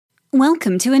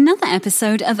Welcome to another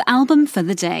episode of Album for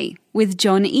the Day with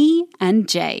John E. and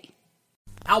Jay.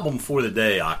 Album for the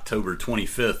Day, October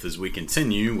 25th, as we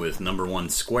continue with Number One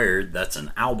Squared. That's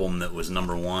an album that was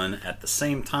number one at the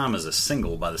same time as a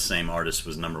single by the same artist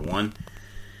was number one.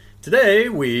 Today,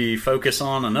 we focus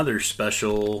on another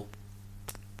special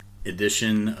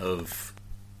edition of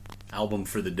Album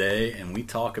for the Day, and we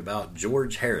talk about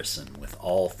George Harrison with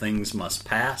All Things Must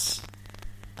Pass,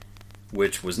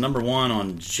 which was number one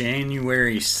on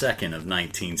January 2nd of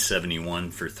 1971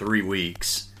 for 3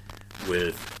 weeks,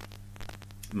 with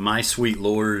My Sweet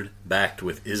Lord backed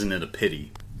with Isn't It a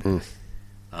Pity.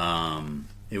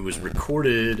 It was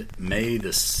recorded May of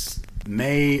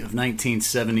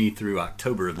 1970 through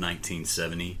October of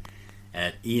 1970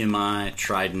 at EMI,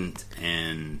 Trident,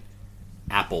 and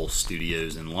Apple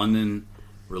Studios in London.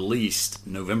 Released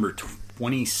November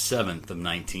 27th of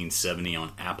 1970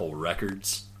 on Apple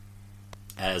Records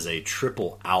as a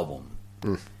triple album.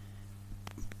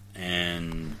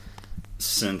 And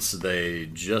since they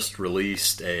just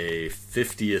released a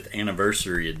 50th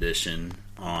anniversary edition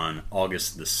on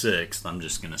August the 6th, I'm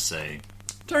just going to say,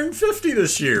 turned 50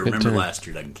 this year. Remember last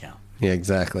year doesn't count. Yeah,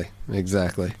 exactly.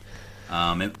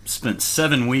 It spent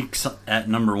 7 weeks at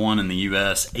number one in the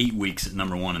U.S., 8 weeks at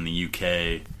number one in the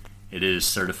U.K. It is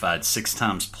certified 6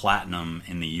 times platinum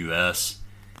in the U.S.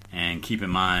 And keep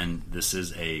in mind, this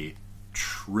is a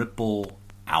triple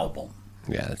album.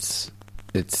 Yeah,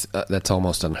 that's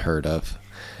almost unheard of.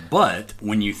 But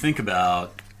when you think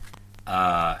about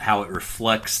how it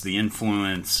reflects the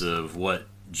influence of what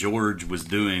George was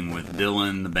doing with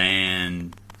Dylan, the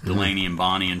band, Delaney and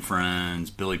Bonnie and Friends,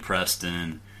 Billy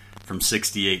Preston, from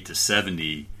 68 to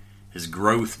 70, his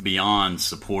growth beyond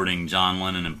supporting John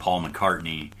Lennon and Paul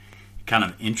McCartney kind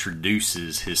of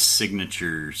introduces his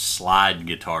signature slide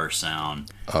guitar sound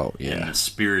and the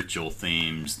spiritual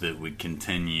themes that would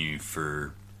continue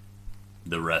for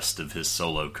the rest of his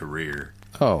solo career.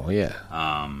 Oh, yeah.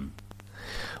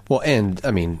 Well, and,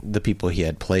 I mean, the people he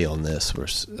had play on this were,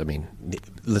 I mean,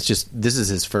 this is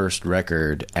his first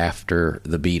record after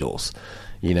the Beatles,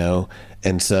 you know?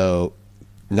 And so,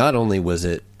 not only was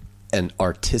it an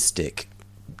artistic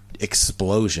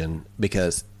explosion,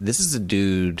 because this is a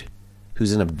dude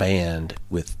who's in a band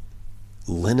with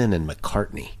Lennon and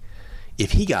McCartney.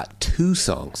 If he got 3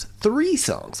 songs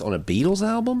on a Beatles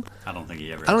album, I don't think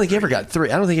he ever got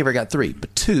 3. I don't think he ever got 3,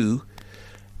 but 2.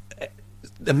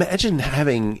 Imagine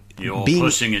having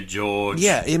pushing it, George.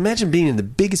 Yeah, imagine being in the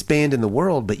biggest band in the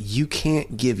world, but you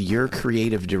can't give your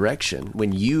creative direction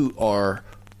when you are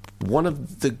one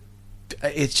of the.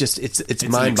 It's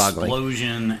mind-boggling.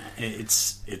 Explosion.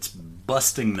 It's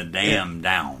busting the dam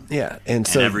down. Yeah, and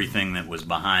everything that was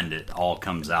behind it all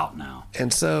comes out now.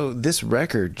 And so this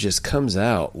record just comes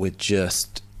out with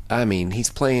he's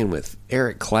playing with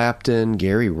Eric Clapton,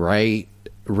 Gary Wright.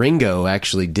 Ringo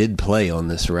actually did play on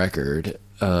this record.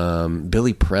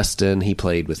 Billy Preston, he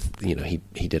played with,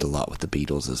 he did a lot with the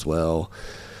Beatles as well.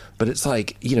 But it's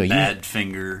like,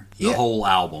 Badfinger, the whole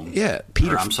album. Yeah.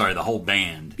 The whole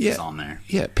band is on there.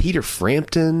 Yeah, Peter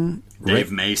Frampton.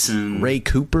 Dave Mason. Ray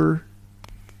Cooper.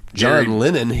 John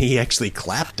Lennon, he actually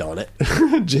clapped on it.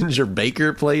 Ginger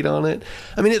Baker played on it.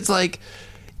 I mean, it's like,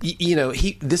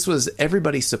 this was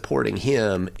everybody supporting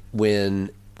him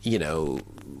when,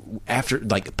 after,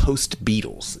 like,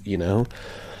 post-Beatles,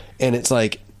 And it's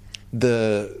like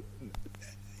the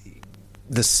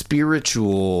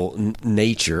spiritual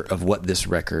nature of what this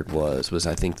record was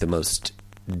I think the most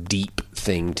deep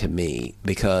thing to me,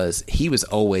 because he was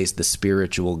always the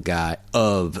spiritual guy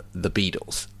of the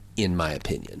Beatles, in my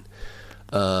opinion.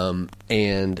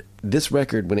 And this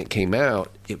record, when it came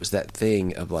out, it was that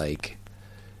thing of like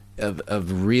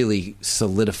of really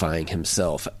solidifying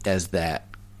himself as that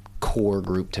core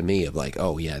group to me, of like,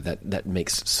 oh yeah, that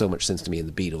makes so much sense to me in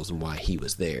the Beatles and why he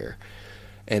was there.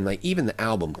 And like even the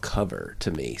album cover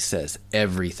to me says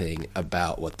everything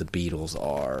about what the Beatles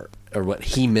are, or what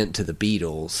he meant to the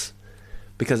Beatles,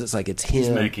 because it's like it's him. He's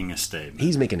making a statement.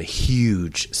 He's making a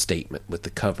huge statement with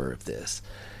the cover of this.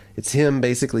 It's him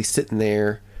basically sitting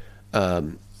there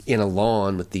in a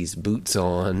lawn with these boots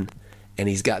on, and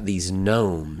he's got these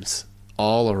gnomes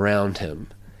all around him.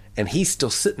 And he's still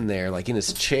sitting there, like in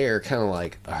his chair, kind of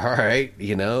like, all right,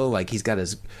 like he's got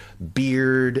his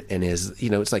beard and his,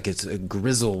 it's like it's a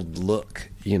grizzled look,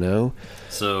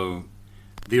 So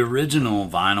the original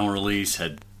vinyl release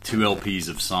had 2 LPs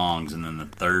of songs, and then the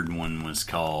third one was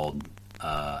called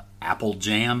Apple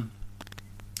Jam.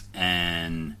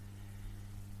 And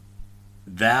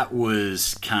that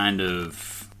was kind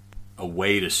of a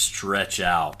way to stretch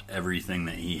out everything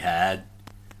that he had.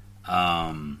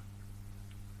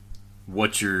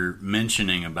 what you're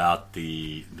mentioning about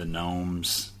the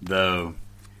gnomes, though,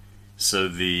 so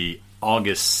the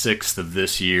August 6th of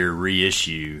this year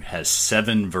reissue has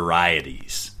 7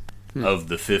 varieties of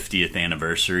the 50th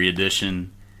anniversary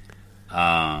edition.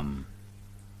 The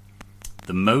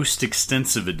most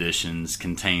extensive editions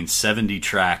contain 70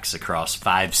 tracks across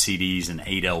 5 CDs and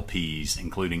 8 LPs,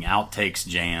 including outtakes,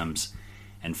 jams,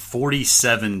 and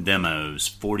 47 demos,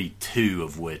 42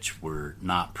 of which were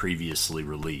not previously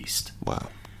released. Wow.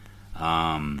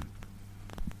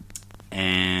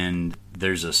 And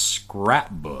there's a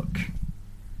scrapbook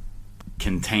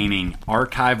containing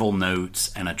archival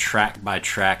notes and a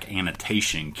track-by-track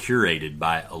annotation curated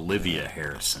by Olivia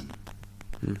Harrison.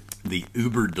 The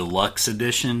Uber Deluxe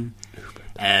edition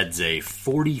adds a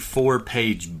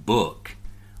 44-page book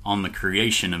on the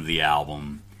creation of the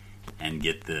album, and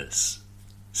get this,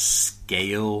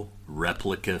 scale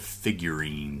replica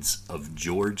figurines of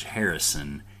George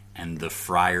Harrison and the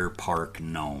Friar Park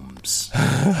Gnomes.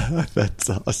 That's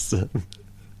awesome.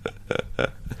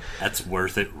 That's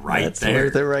worth it there. That's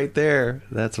worth it right there.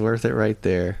 That's worth it right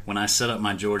there. When I set up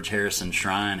my George Harrison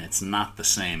shrine, it's not the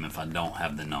same if I don't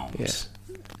have the gnomes. Yeah.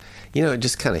 You know, it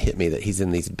just kind of hit me that he's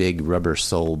in these big rubber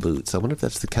sole boots. I wonder if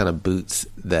that's the kind of boots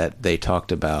that they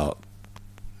talked about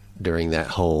during that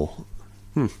whole...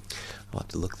 I'll have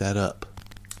to look that up.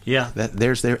 Yeah.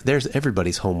 There's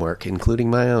everybody's homework, including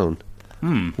my own.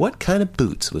 What kind of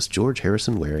boots was George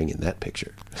Harrison wearing in that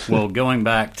picture? Well, going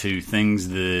back to things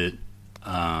that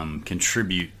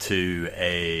contribute to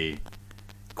a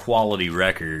quality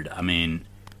record, I mean,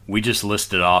 we just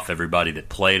listed off everybody that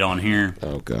played on here.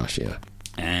 Oh, gosh, yeah.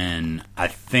 And I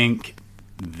think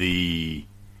in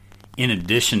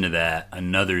addition to that,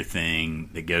 another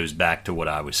thing that goes back to what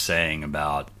I was saying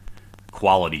about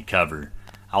quality cover,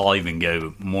 I'll even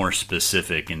go more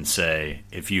specific and say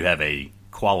if you have a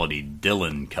quality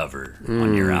Dylan cover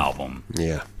on your album,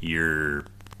 you're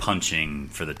punching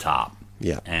for the top.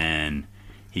 Yeah. And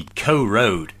he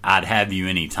co-wrote I'd Have You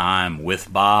Anytime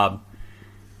with Bob,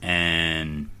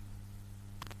 and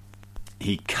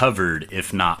he covered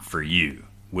If Not For You,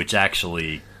 which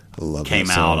actually came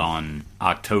out on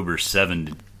October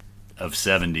 7th of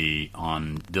 70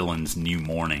 on Dylan's New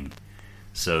Morning.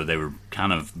 So they were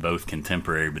kind of both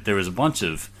contemporary, but there was a bunch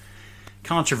of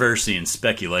controversy and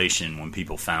speculation when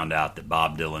people found out that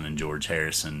Bob Dylan and George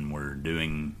Harrison were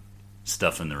doing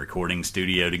stuff in the recording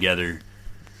studio together,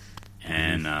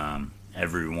 and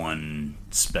everyone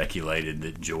speculated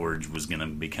that George was going to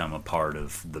become a part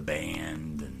of the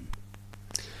band. And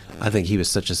I think he was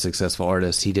such a successful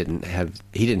artist. He didn't have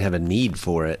a need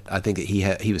for it. I think that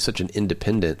he was such an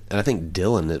independent, and I think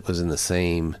Dylan was in the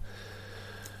same.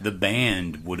 The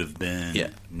band would have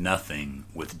been nothing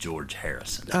with George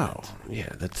Harrison. Oh,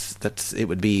 yeah, that's it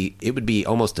would be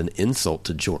almost an insult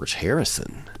to George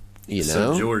Harrison. You know?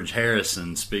 So George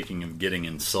Harrison, speaking of getting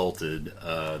insulted,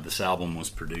 this album was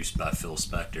produced by Phil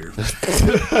Spector.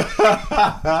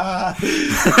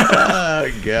 Oh,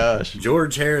 gosh.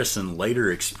 George Harrison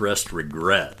later expressed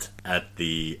regret at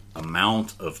the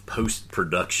amount of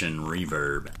post-production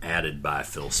reverb added by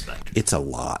Phil Spector. It's a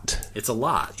lot. It's a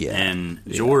lot. Yeah. And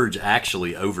George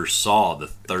actually oversaw the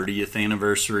 30th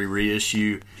anniversary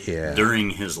reissue during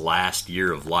his last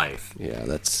year of life.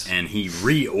 Yeah, and he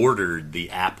reordered the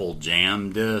Apple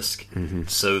Jam disc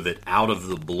so that Out of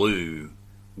the Blue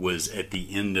was at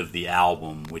the end of the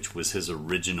album, which was his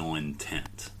original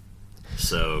intent.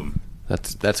 So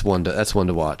that's one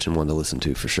to watch and one to listen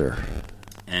to for sure.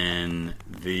 And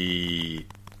the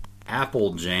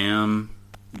Apple Jam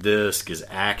disc is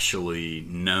actually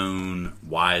known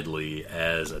widely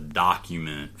as a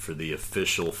document for the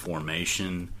official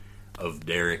formation of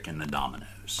Derek and the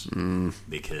Dominoes,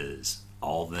 because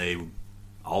all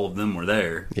of them were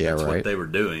there. Yeah, that's right. what they were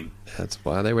doing. That's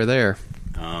why they were there.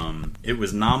 It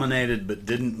was nominated but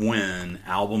didn't win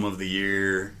Album of the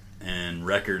Year and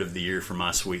Record of the Year for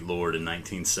My Sweet Lord in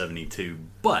 1972,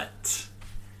 but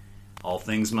All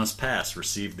Things Must Pass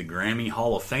received the Grammy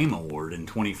Hall of Fame Award in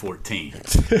 2014.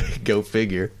 Go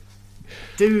figure.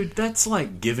 Dude, that's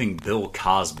like giving Bill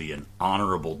Cosby an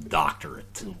honorable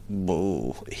doctorate.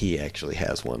 Whoa, he actually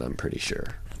has one, I'm pretty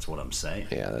sure. That's what I'm saying.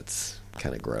 Yeah, that's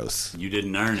kind of gross. You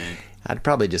didn't earn it. I'd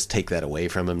probably just take that away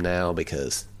from him now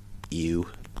because you.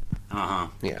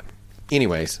 Yeah.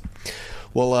 Anyways,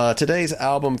 well, today's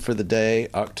album for the day,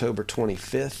 October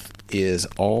 25th, is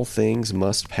All Things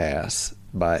Must Pass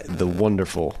by the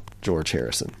wonderful George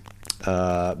Harrison.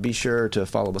 Be sure to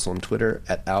follow us on Twitter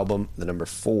at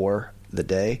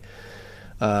album4theday.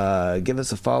 Give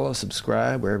us a follow,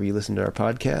 subscribe wherever you listen to our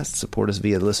podcast, support us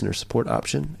via the listener support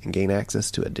option, and gain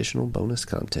access to additional bonus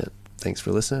content. Thanks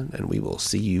for listening, and we will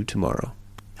see you tomorrow.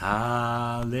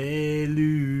 Hallelujah.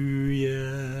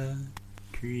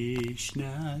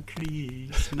 Krishna,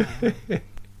 Krishna.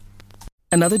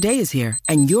 Another day is here,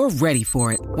 and you're ready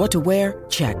for it. What to wear?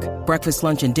 Check. Breakfast,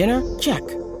 lunch, and dinner? Check.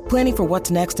 Planning for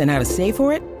what's next and how to save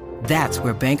for it? That's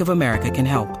where Bank of America can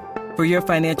help. For your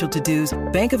financial to-dos,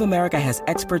 Bank of America has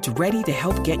experts ready to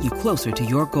help get you closer to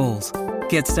your goals.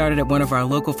 Get started at one of our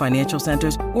local financial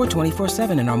centers or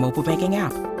 24/7 in our mobile banking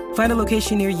app. Find a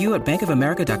location near you at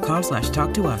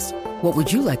bankofamerica.com/talktous. What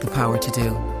would you like the power to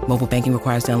do? Mobile banking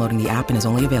requires downloading the app and is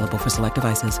only available for select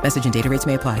devices. Message and data rates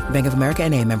may apply. Bank of America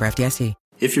NA, member FDIC.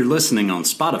 If you're listening on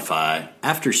Spotify,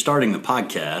 after starting the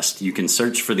podcast, you can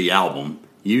search for the album,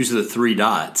 use the 3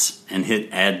 dots, and hit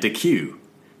add to queue.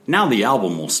 Now the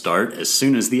album will start as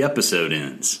soon as the episode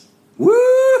ends.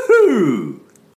 Woohoo!